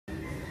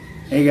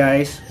Hey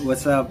guys,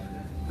 what's up?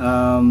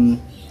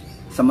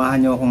 Samahan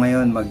nyo ako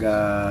ngayon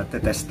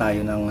mag-test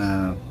tayo ng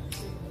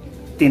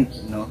tint,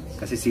 no?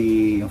 Kasi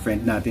yung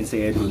friend natin si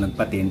Edu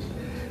nagpa-tint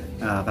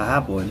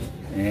kahapon,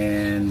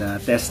 and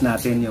test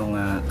natin yung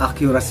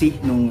accuracy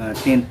ng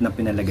tint na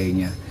pinalagay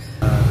niya.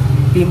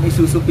 Team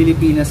Isuzu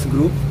Pilipinas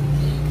Group,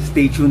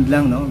 stay tuned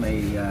lang, no?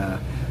 May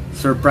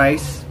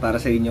surprise para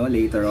sa inyo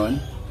later on.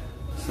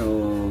 So,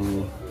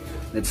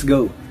 let's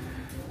go!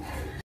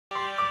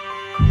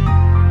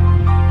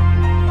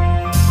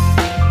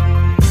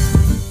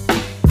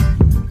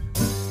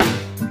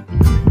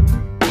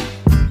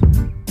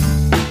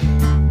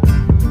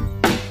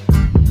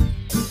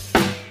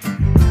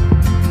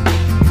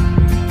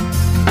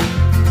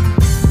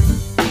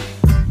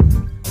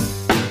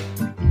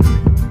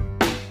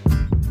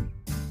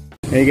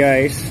 Hey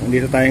guys,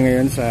 nandito tayo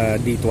ngayon sa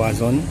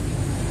Ditwazon.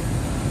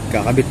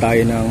 Kakabit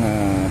tayo ng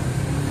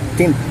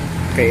tint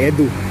kay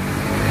Edu.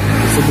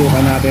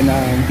 Subukan natin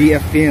ang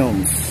BF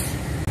Films.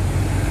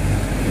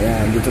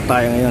 Ayan, dito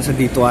tayo ngayon sa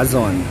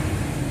Ditwazon.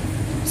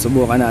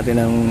 Subukan natin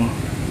ang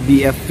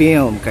BF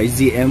Film kay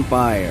Z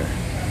Empire.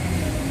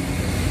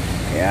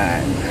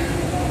 Ayan.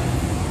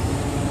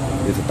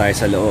 Dito tayo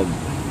sa loob.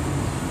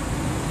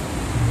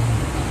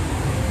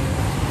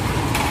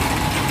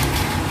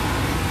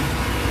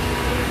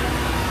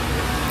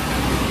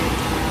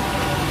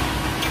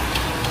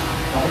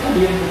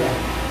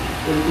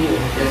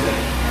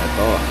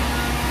 Ito,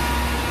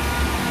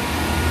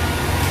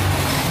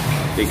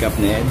 pick up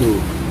ni Edu.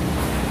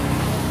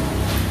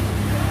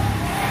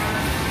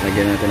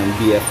 Lagyan natin ng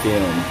BF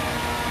film.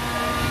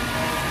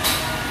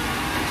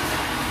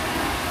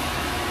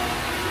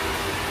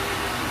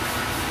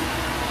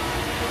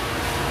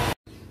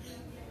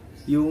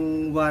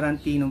 Yung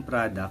warranty ng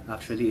product,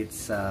 actually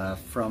it's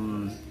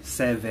from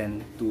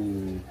 7 to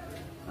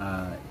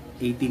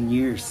 18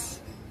 years.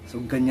 So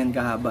ganyan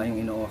kahaba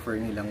yung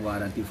ino-offer nilang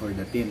warranty for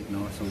the tint,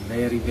 no? So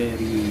very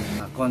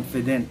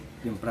confident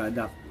yung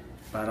product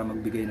para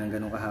magbigay ng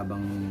ganong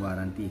kahabang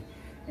warranty.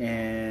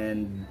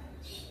 And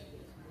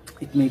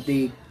it may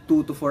take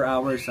 2 to 4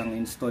 hours ang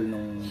install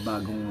ng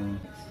bagong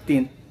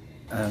tint.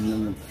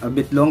 A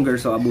bit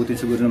longer, so abutin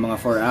siguro ng mga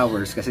 4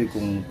 hours kasi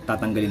kung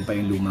tatanggalin pa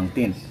yung lumang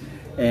tint.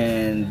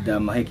 And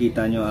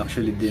makikita nyo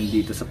actually din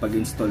dito sa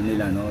pag-install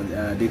nila, no?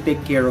 They take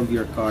care of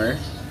your car.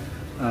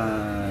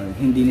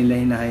 Hindi nila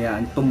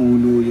hinahayaan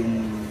tumulo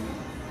yung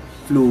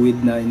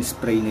fluid na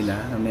in-spray nila.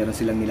 Meron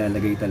silang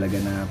nilalagay talaga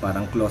na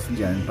parang cloth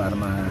dyan para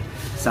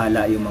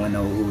masala yung mga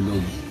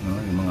nahuhulog, no?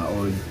 Yung mga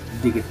old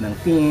dikit ng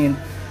tint,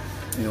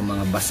 yung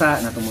mga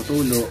basa na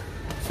tumutulo.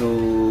 So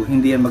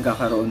hindi yan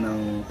magkakaroon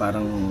ng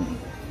parang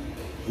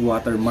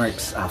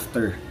watermarks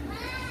after.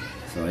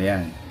 So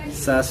ayan.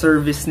 Sa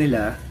service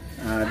nila,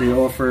 they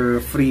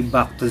offer free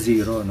back to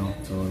zero, no?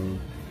 So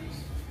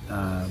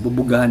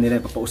bubugahan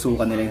nila,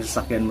 papausukan nila yung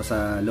sasakyan mo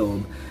sa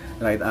loob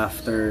right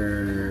after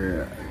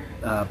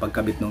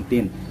pagkabit ng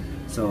tint.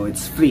 So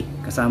it's free,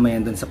 kasama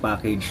yan dun sa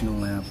package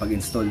nung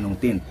pag-install ng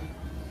tint.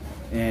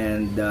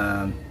 And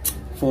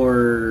for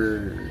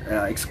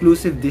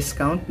exclusive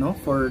discount, no,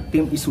 for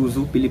Team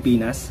Isuzu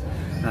Pilipinas,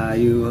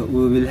 we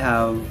will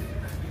have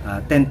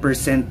 10%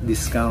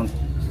 discount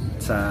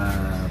sa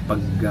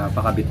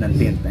pagpakabit ng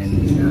tint. And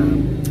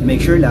make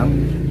sure lang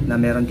na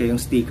meron kayong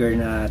sticker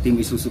na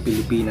Team Isuzu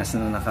Pilipinas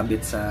na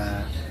nakabit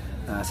sa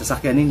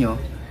sasakyan ninyo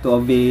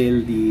to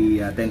avail the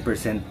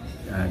 10%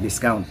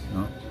 discount,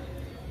 no?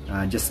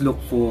 Just look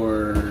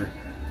for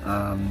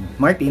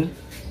Martin,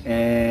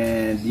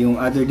 and yung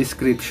other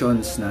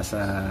descriptions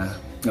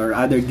or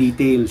other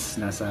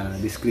details nasa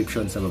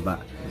description sa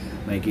baba.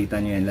 Makikita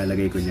nyo yan,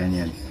 lalagay ko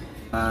dyan yan.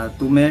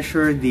 To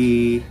measure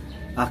the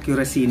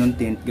accuracy ng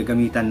tint,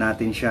 gagamitan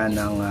natin siya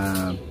ng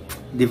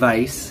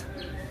device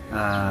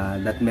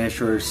that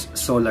measures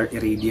solar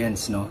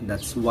irradiance, no?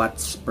 That's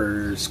watts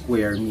per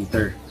square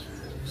meter.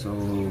 So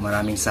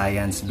maraming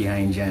science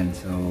behind dyan.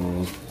 So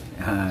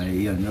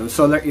yun, no?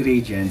 Solar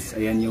irradiance,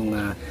 ayan yung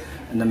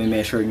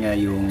nami-measure niya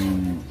yung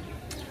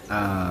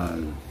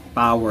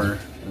power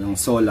ng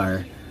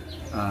solar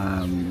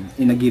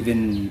in a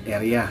given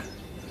area.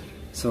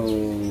 So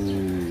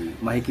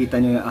makikita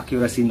nyo yung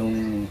accuracy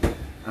ng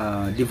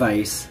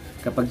device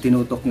kapag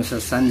tinutok nyo sa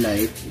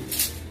sunlight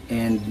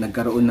and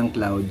nagkaroon ng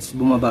clouds,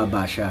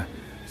 bumababa siya.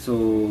 So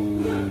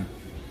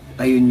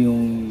ayun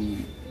yung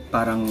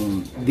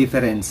parang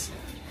difference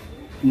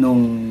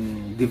nung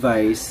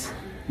device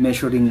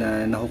measuring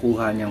na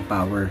nakukuha niyang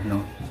power,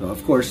 no? So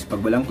of course,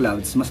 pag walang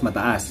clouds, mas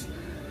mataas.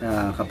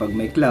 Kapag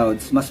may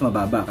clouds, mas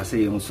mababa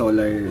kasi yung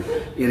solar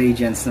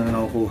irradiance na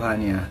nakukuha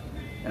niya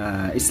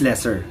is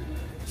lesser.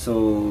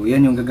 So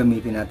yan yung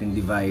gagamitin natin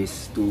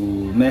device to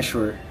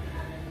measure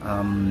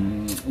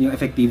yung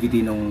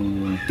effectivity ng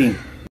tint.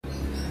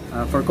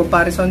 For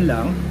comparison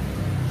lang,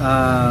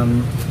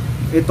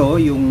 ito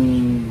yung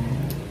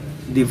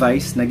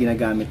device na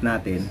ginagamit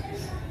natin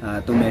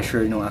to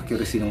measure ng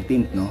accuracy ng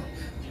tint, no?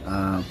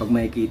 Pag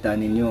makikita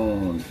ninyo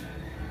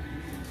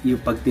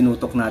yung pag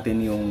tinutok natin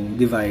yung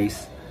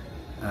device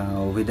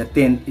with the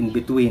tint in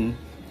between,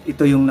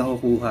 ito yung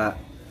nakukuha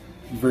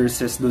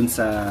versus dun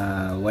sa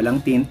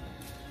walang tint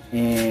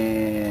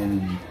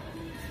and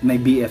may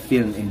BF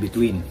film in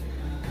between.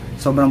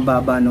 Sobrang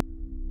baba, no?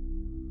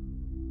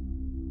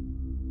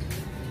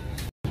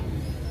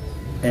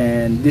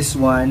 And this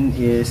one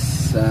is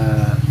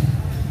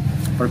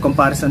for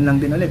comparison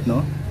lang din ulit,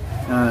 no?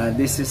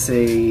 This is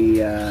a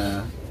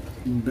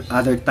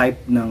other type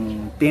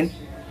ng tint.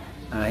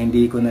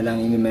 Hindi ko na lang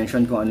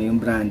i-mention kung ano yung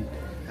brand.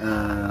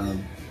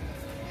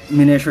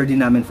 Mineasure din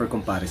namin for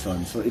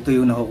comparison. So ito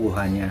yung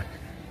nakukuha niya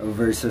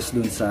versus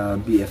dun sa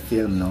BF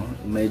film, no?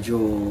 Medyo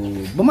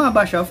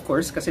bumaba siya, of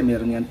course, kasi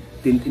meron yan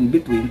tint in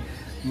between,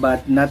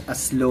 but not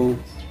as low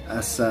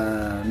as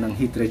ng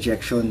heat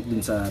rejection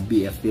dun sa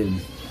BF film.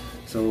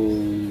 So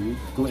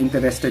kung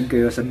interested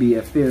kayo sa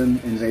BF film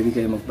and ready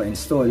kayo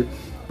magpa-install,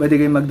 pwede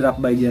kayo mag-drop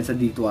by diyan sa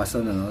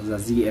Dituason, ano, sa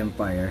Z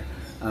Empire.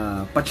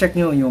 Pa-check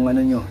nyo yung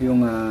ano nyo,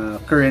 yung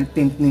current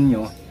tint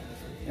ninyo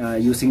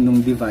using nung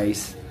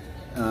device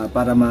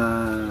para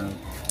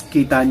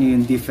makita nyo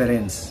yung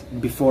difference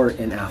before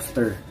and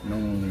after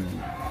nung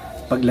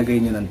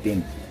paglagay nyo ng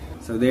tint.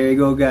 So there you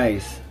go,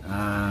 guys.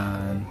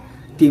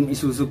 Team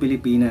Isuzu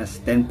Pilipinas,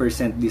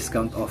 10%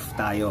 discount off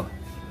tayo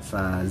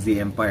sa Z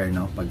Empire,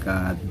 no?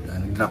 Pagka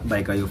drop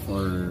by kayo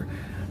for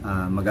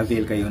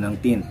mag-avail kayo ng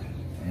tint.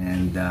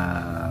 And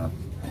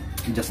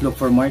just look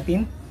for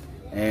Martin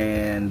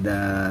and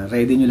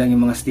ready nyo lang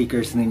yung mga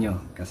stickers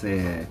ninyo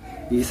kasi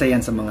isa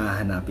yan sa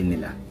mga hanapin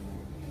nila.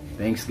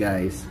 Thanks,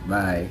 guys.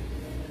 Bye.